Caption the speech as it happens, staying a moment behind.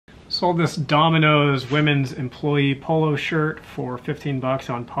Sold this Domino's women's employee polo shirt for 15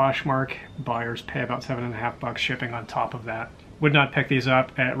 bucks on Poshmark. Buyers pay about 7.5 bucks shipping on top of that. Would not pick these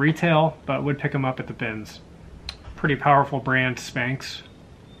up at retail, but would pick them up at the bins. Pretty powerful brand, Spanx.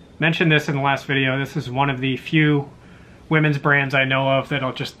 Mentioned this in the last video. This is one of the few women's brands I know of that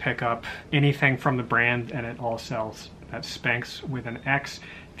I'll just pick up anything from the brand and it all sells. That's Spanx with an X.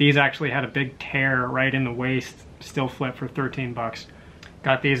 These actually had a big tear right in the waist, still flip for 13 bucks.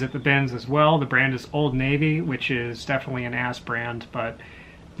 Got these at the bins as well. The brand is Old Navy, which is definitely an ass brand, but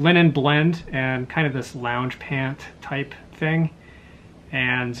linen blend and kind of this lounge pant type thing.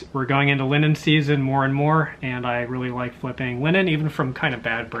 And we're going into linen season more and more, and I really like flipping linen, even from kind of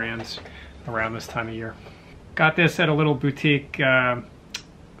bad brands around this time of year. Got this at a little boutique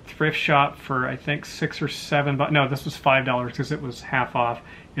thrift shop for I think $6 or $7, but no, this was $5 because it was half off.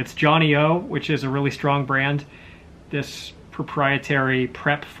 It's Johnny O, which is a really strong brand. This proprietary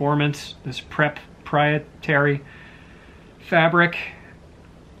Prepformance, this proprietary fabric.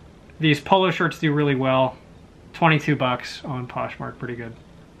 These polo shirts do really well. 22 bucks on Poshmark, pretty good.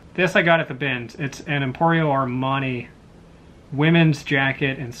 This I got at the bins. It's an Emporio Armani women's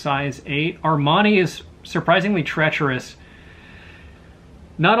jacket in size 8. Armani is surprisingly treacherous.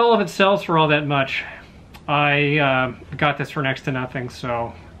 Not all of it sells for all that much. I got this for next to nothing,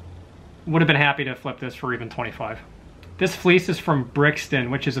 so would have been happy to flip this for even 25. This fleece is from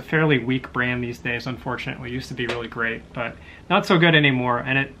Brixton, which is a fairly weak brand these days, unfortunately. It used to be really great, but not so good anymore.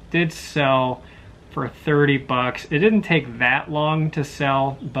 And it did sell for 30 bucks. It didn't take that long to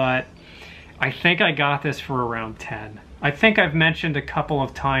sell, but I think I got this for around 10. I think I've mentioned a couple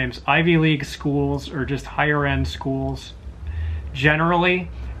of times, Ivy League schools or just higher end schools, generally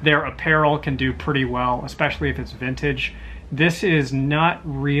their apparel can do pretty well, especially if it's vintage. This is not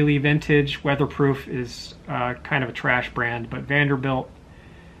really vintage. Weatherproof is kind of a trash brand, but Vanderbilt,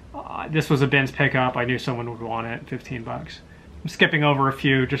 this was a bins pickup. I knew someone would want it, 15 bucks. I'm skipping over a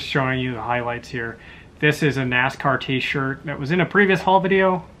few, just showing you the highlights here. This is a NASCAR t-shirt that was in a previous haul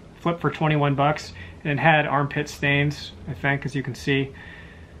video, flipped for 21 bucks, and it had armpit stains, I think, as you can see.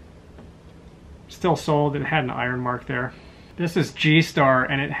 Still sold, it had an iron mark there. This is G-Star,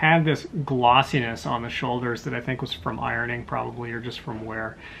 and it had this glossiness on the shoulders that I think was from ironing probably, or just from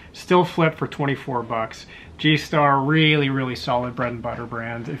wear. Still flipped for 24 bucks. G-Star, really, really solid bread and butter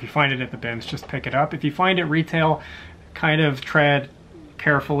brand. If you find it at the bins, just pick it up. If you find it retail, kind of tread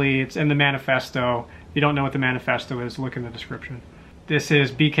carefully. It's in the manifesto. If you don't know what the manifesto is, look in the description. This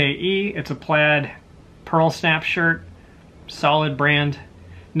is BKE. It's a plaid pearl snap shirt. Solid brand.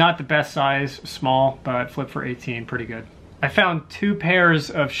 Not the best size, small, but flipped for 18, pretty good. I found 2 pairs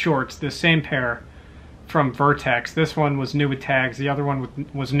of shorts, the same pair, from Vertex. This one was new with tags, the other one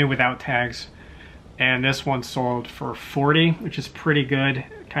was new without tags. And this one sold for 40, which is pretty good.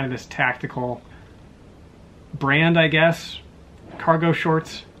 Kind of this tactical brand, I guess. Cargo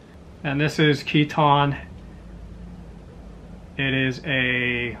shorts. And this is Keaton. It is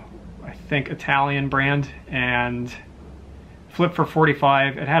a, I think, Italian brand, and flipped for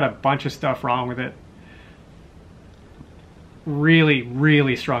 45. It had a bunch of stuff wrong with it. Really,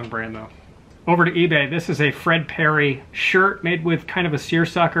 really strong brand though. Over to eBay. This is a Fred Perry shirt made with kind of a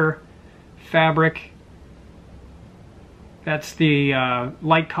seersucker fabric. That's the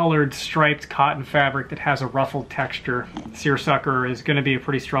light colored striped cotton fabric that has a ruffled texture. Seersucker is going to be a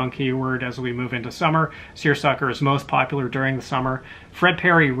pretty strong keyword as we move into summer. Seersucker is most popular during the summer. Fred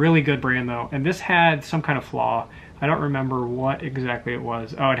Perry, really good brand though. And this had some kind of flaw. I don't remember what exactly it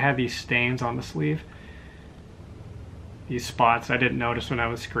was. Oh, it had these stains on the sleeve. These spots I didn't notice when I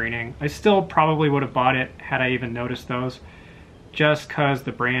was screening. I still probably would have bought it had I even noticed those, just because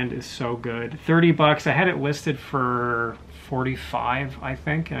the brand is so good. 30 bucks. I had it listed for 45, I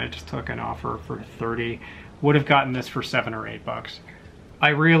think, and I just took an offer for 30. Would have gotten this for 7 or 8 bucks. I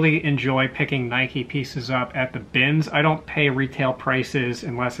really enjoy picking Nike pieces up at the bins. I don't pay retail prices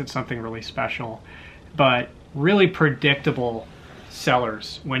unless it's something really special, but really predictable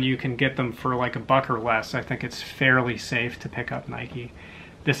sellers, when you can get them for like $1 or less, I think it's fairly safe to pick up Nike.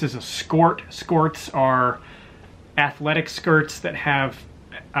 This is a skort. Skorts are athletic skirts that have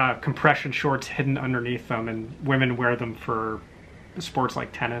compression shorts hidden underneath them, and women wear them for sports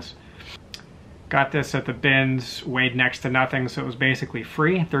like tennis. Got this at the bins, weighed next to nothing, so it was basically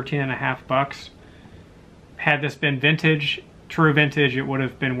free, 13.5 bucks. Had this been vintage, true vintage, it would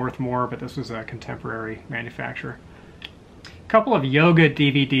have been worth more, but this was a contemporary manufacturer. Couple of yoga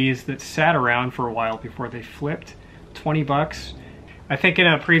DVDs that sat around for a while before they flipped, 20 bucks. I think in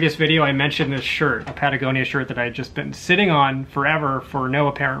a previous video I mentioned this shirt, a Patagonia shirt that I had just been sitting on forever for no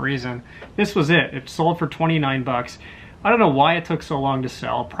apparent reason. This was it. It sold for 29 bucks. I don't know why it took so long to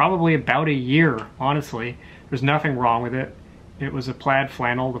sell. Probably about a year, honestly. There's nothing wrong with it. It was a plaid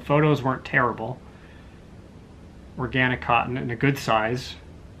flannel. The photos weren't terrible. Organic cotton in a good size.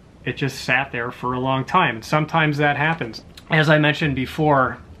 It just sat there for a long time. And sometimes that happens. As I mentioned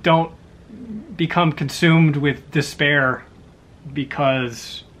before, don't become consumed with despair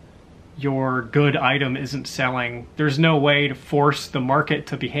because your good item isn't selling. There's no way to force the market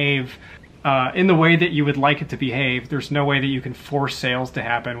to behave in the way that you would like it to behave. There's no way that you can force sales to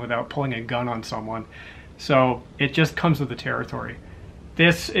happen without pulling a gun on someone. So it just comes with the territory.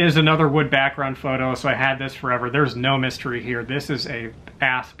 This is another wood background photo, so I had this forever. There's no mystery here. This is a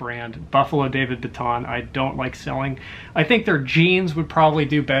ass brand, Buffalo David Baton. I don't like selling. I think their jeans would probably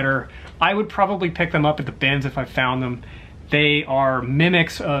do better. I would probably pick them up at the bins if I found them. They are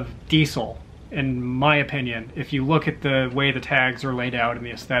mimics of Diesel, in my opinion. If you look at the way the tags are laid out and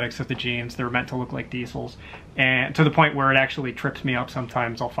the aesthetics of the jeans, they're meant to look like Diesels. And to the point where it actually trips me up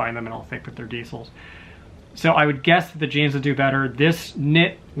sometimes. I'll find them and I'll think that they're Diesels. So I would guess that the jeans would do better. This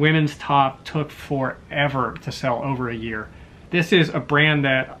knit women's top took forever to sell, over a year. This is a brand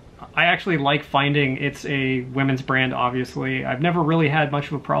that I actually like finding. It's a women's brand, obviously. I've never really had much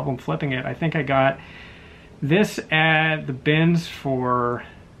of a problem flipping it. I think I got this at the bins for,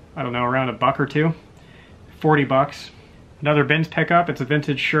 I don't know, around $1 or $2. 40 bucks. Another bins pickup. It's a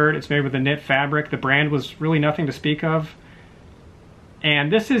vintage shirt. It's made with a knit fabric. The brand was really nothing to speak of.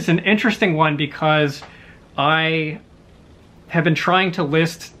 And this is an interesting one because I have been trying to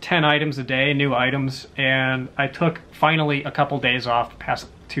list 10 items a day, new items, and I took finally a couple days off, the past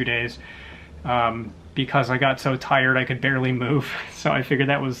 2 days, because I got so tired I could barely move. So I figured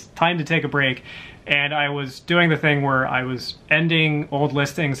that was time to take a break. And I was doing the thing where I was ending old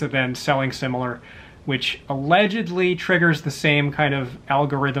listings and then selling similar, which allegedly triggers the same kind of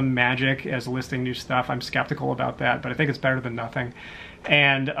algorithm magic as listing new stuff. I'm skeptical about that, but I think it's better than nothing.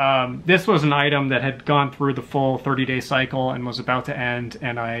 And this was an item that had gone through the full 30-day cycle and was about to end,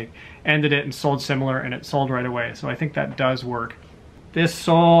 and I ended it and sold similar, and it sold right away. So I think that does work. This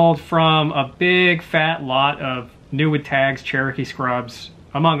sold from a big fat lot of new with tags Cherokee scrubs,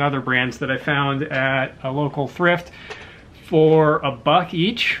 among other brands that I found at a local thrift for $1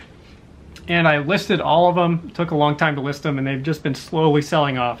 each. And I listed all of them. It took a long time to list them, and they've just been slowly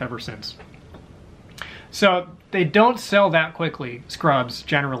selling off ever since. So they don't sell that quickly, scrubs,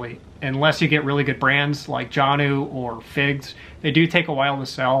 generally, unless you get really good brands like Janu or Figs. They do take a while to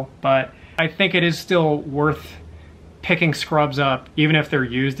sell, but I think it is still worth picking scrubs up, even if they're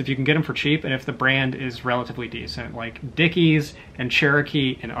used, if you can get them for cheap and if the brand is relatively decent, like Dickies and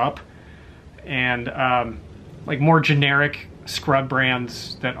Cherokee and Up, and like more generic scrub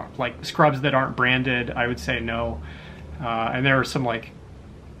brands that are like scrubs that aren't branded, I would say no. And there are some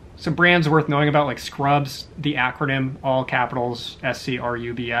brands worth knowing about, like Scrubs, the acronym, all capitals,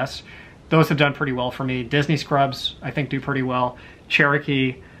 SCRUBS. Those have done pretty well for me. Disney Scrubs, I think, do pretty well.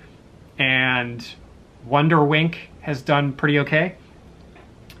 Cherokee and Wonder Wink has done pretty okay.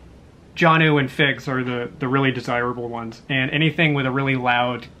 Janu and Figs are the really desirable ones. And anything with a really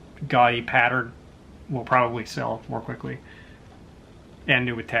loud, gaudy pattern will probably sell more quickly. And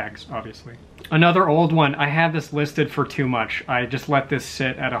new with tags, obviously. Another old one, I had this listed for too much. I just let this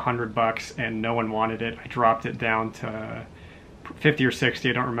sit at $100 and no one wanted it. I dropped it down to 50 or 60,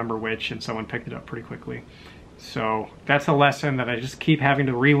 I don't remember which, and someone picked it up pretty quickly. So that's a lesson that I just keep having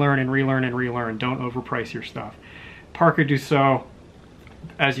to relearn and relearn and relearn. Don't overprice your stuff. Parker Dussault,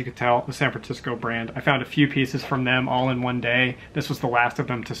 as you could tell, the San Francisco brand. I found a few pieces from them all in one day. This was the last of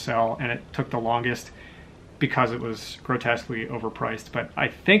them to sell, and it took the longest because it was grotesquely overpriced, but I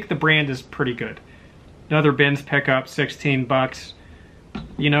think the brand is pretty good. Another bins pickup, 16 bucks.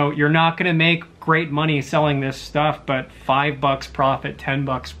 You know, you're not gonna make great money selling this stuff, but $5 profit, 10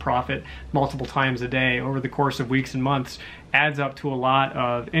 bucks profit multiple times a day over the course of weeks and months adds up to a lot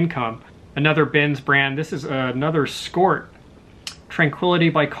of income. Another bins brand, this is another skort, Tranquility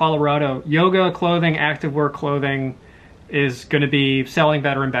by Colorado. Yoga clothing, activewear clothing is gonna be selling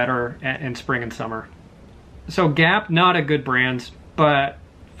better and better in spring and summer. So Gap, not a good brand, but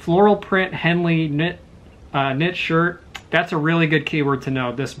floral print Henley knit shirt, that's a really good keyword to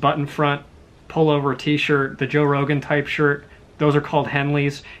know. This button front pullover t-shirt, the Joe Rogan type shirt, those are called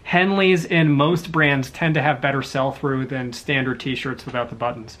Henleys. Henleys in most brands tend to have better sell-through than standard t-shirts without the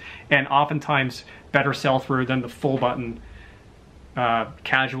buttons, and oftentimes better sell-through than the full button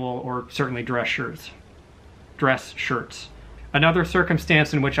casual or certainly dress shirts. Another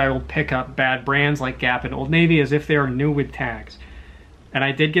circumstance in which I will pick up bad brands like Gap and Old Navy is if they are new with tags. And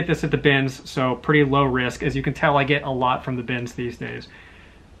I did get this at the bins, so pretty low risk. As you can tell, I get a lot from the bins these days.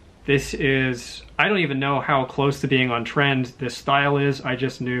 This is, I don't even know how close to being on trend this style is. I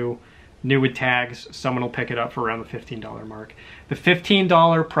just knew with tags, someone will pick it up for around the $15 mark. The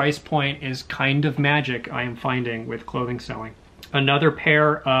 $15 price point is kind of magic, I am finding, with clothing selling. Another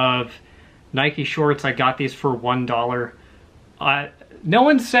pair of Nike shorts, I got these for $1. No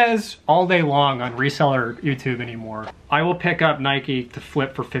one says all day long on reseller YouTube anymore. I will pick up Nike to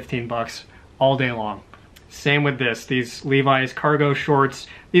flip for 15 bucks all day long. Same with this, these Levi's cargo shorts.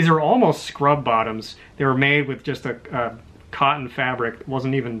 These are almost scrub bottoms. They were made with just a cotton fabric. It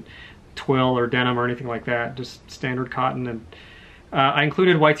wasn't even twill or denim or anything like that, just standard cotton. And I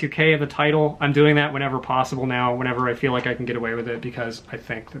included Y2K in the title. I'm doing that whenever possible now, whenever I feel like I can get away with it, because I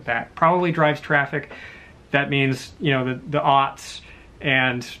think that that probably drives traffic. That means, you know, the aughts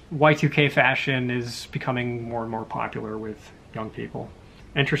and Y2K fashion is becoming more and more popular with young people.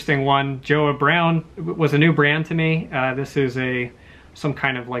 Interesting one, Joa Brown was a new brand to me. This is some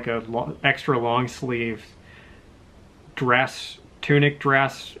kind of like a extra long sleeve dress, tunic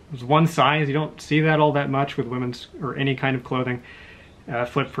dress. It was one size. You don't see that all that much with women's or any kind of clothing.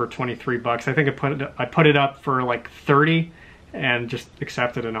 Flipped for 23 bucks. I think I put it up for like 30 and just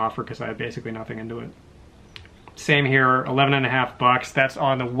accepted an offer because I had basically nothing into it. Same here, 11.5 bucks. That's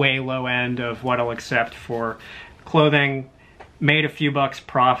on the way low end of what I'll accept for clothing. Made a few bucks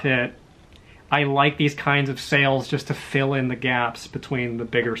profit. I like these kinds of sales just to fill in the gaps between the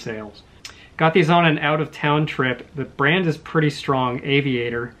bigger sales. Got these on an out-of-town trip. The brand is pretty strong,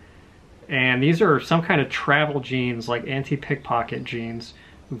 Aviator. And these are some kind of travel jeans, like anti-pickpocket jeans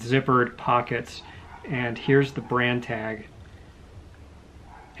with zippered pockets. And here's the brand tag.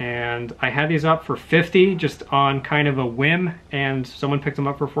 And I had these up for 50 just on kind of a whim, and someone picked them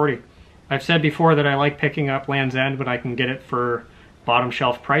up for 40. I've said before that I like picking up Land's End, but I can get it for bottom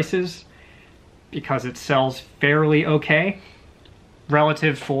shelf prices because it sells fairly okay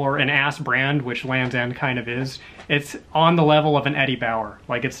relative for an ass brand, which Land's End kind of is. It's on the level of an Eddie Bauer.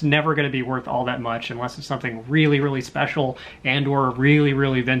 Like, it's never going to be worth all that much unless it's something really, really special and or really,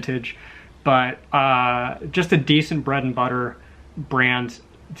 really vintage. But just a decent bread and butter brand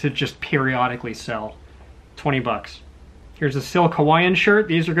to just periodically sell. 20 bucks. Here's a silk Hawaiian shirt.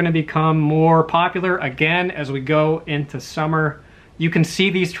 These are going to become more popular again as we go into summer. You can see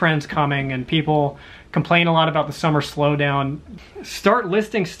these trends coming, and people complain a lot about the summer slowdown. Start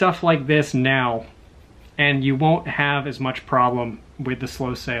listing stuff like this now, and you won't have as much problem with the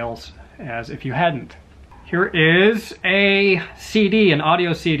slow sales as if you hadn't. Here is a CD, an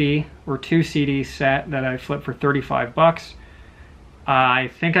audio CD, or 2 CD set that I flipped for 35 bucks. I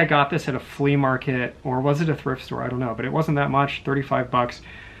think I got this at a flea market, or was it a thrift store? I don't know, but it wasn't that much, 35 bucks.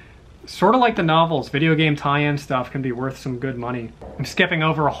 Sort of like the novels, video game tie-in stuff can be worth some good money. I'm skipping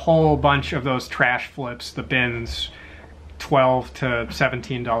over a whole bunch of those trash flips, the bins, $12 to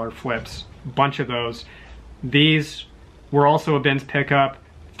 $17 flips, a bunch of those. These were also a bins pickup,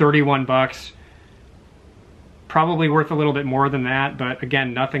 31 bucks. Probably worth a little bit more than that, but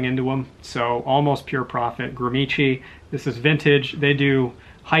again, nothing into them, so almost pure profit. Gramici, this is vintage. They do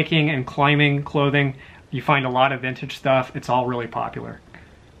hiking and climbing clothing. You find a lot of vintage stuff. It's all really popular.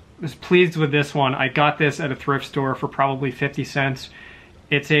 I was pleased with this one. I got this at a thrift store for probably 50 cents.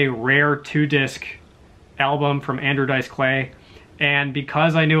 It's a rare 2-disc album from Andrew Dice Clay, and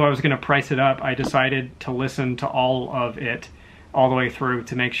because I knew I was going to price it up, I decided to listen to all of it all the way through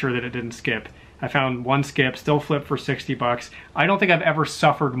to make sure that it didn't skip. I found one skip, still flipped for 60 bucks. I don't think I've ever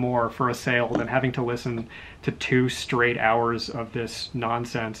suffered more for a sale than having to listen to 2 straight hours of this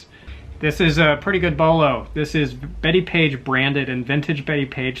nonsense. This is a pretty good bolo. This is Betty Page branded, and vintage Betty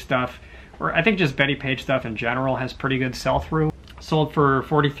Page stuff, or I think just Betty Page stuff in general, has pretty good sell-through. Sold for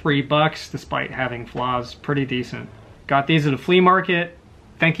 43 bucks despite having flaws. Pretty decent. Got these at a flea market.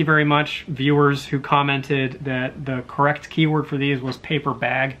 Thank you very much, viewers who commented that the correct keyword for these was paper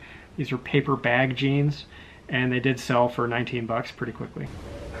bag. These are paper bag jeans, and they did sell for 19 bucks pretty quickly.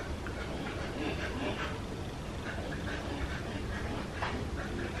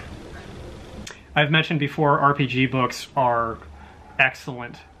 I've mentioned before, RPG books are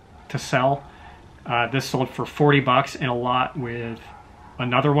excellent to sell. This sold for 40 bucks in a lot with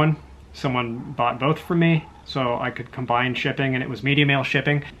another one. Someone bought both from me, so I could combine shipping, and it was media mail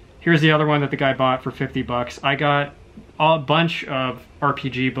shipping. Here's the other one that the guy bought for 50 bucks. I got a bunch of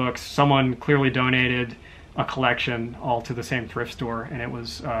RPG books. Someone clearly donated a collection all to the same thrift store, and it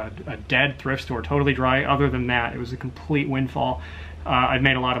was a dead thrift store, totally dry. Other than that, it was a complete windfall. I've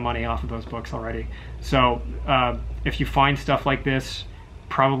made a lot of money off of those books already. So if you find stuff like this,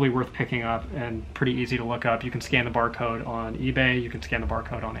 probably worth picking up and pretty easy to look up. You can scan the barcode on eBay, you can scan the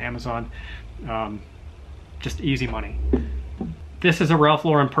barcode on Amazon. Just easy money. This is a Ralph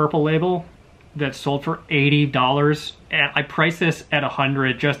Lauren purple label that sold for $80. And I priced this at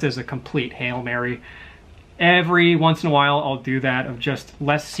 $100 just as a complete Hail Mary. Every once in a while I'll do that of just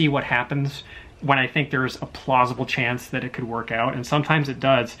let's see what happens when I think there's a plausible chance that it could work out, and sometimes it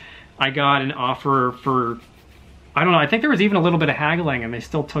does. I got an offer for, I don't know, I think there was even a little bit of haggling and they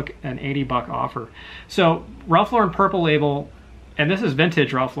still took an $80 offer. So Ralph Lauren purple label, and this is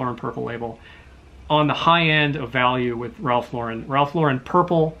vintage Ralph Lauren purple label, on the high end of value with Ralph Lauren. Ralph Lauren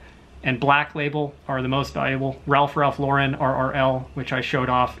purple and black label are the most valuable. Ralph Lauren RRL, which I showed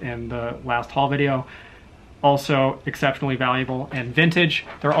off in the last haul video, also exceptionally valuable. And vintage,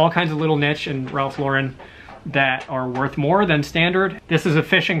 there are all kinds of little niche in Ralph Lauren that are worth more than standard. This is a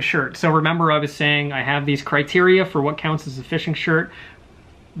fishing shirt. So remember I was saying I have these criteria for what counts as a fishing shirt.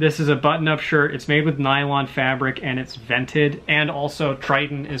 This is a button-up shirt. It's made with nylon fabric and it's vented. And also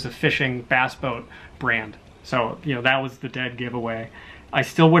Triton is a fishing bass boat brand. So, you know, that was the dead giveaway. I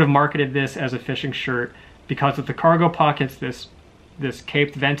still would have marketed this as a fishing shirt because of the cargo pockets, this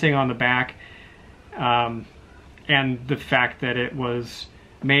caped venting on the back, and the fact that it was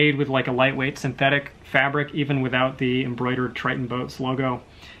made with like a lightweight synthetic fabric, even without the embroidered Triton Boats logo,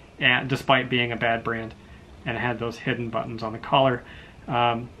 and despite being a bad brand, and it had those hidden buttons on the collar.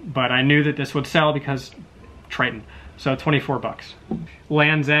 But I knew that this would sell because Triton. So $24.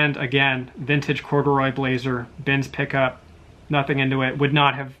 Land's End, again, vintage corduroy blazer, bins pickup, nothing into it. Would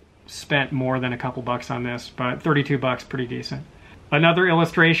not have spent more than a couple bucks on this, but $32, pretty decent. Another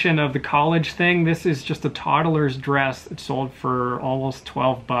illustration of the college thing. This is just a toddler's dress. It sold for almost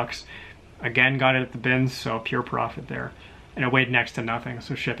 $12. Again, got it at the bins, so pure profit there. And it weighed next to nothing,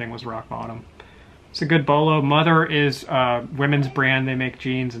 so shipping was rock bottom. It's a good bolo. Mother is a women's brand. They make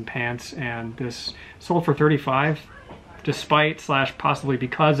jeans and pants, and this sold for $35, despite / possibly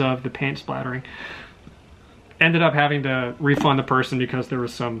because of the paint splattering. Ended up having to refund the person because there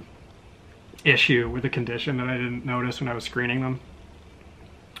was some issue with the condition that I didn't notice when I was screening them.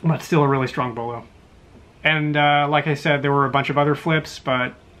 But still a really strong bolo. And like I said, there were a bunch of other flips,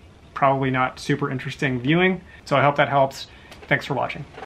 but probably not super interesting viewing. So I hope that helps. Thanks for watching.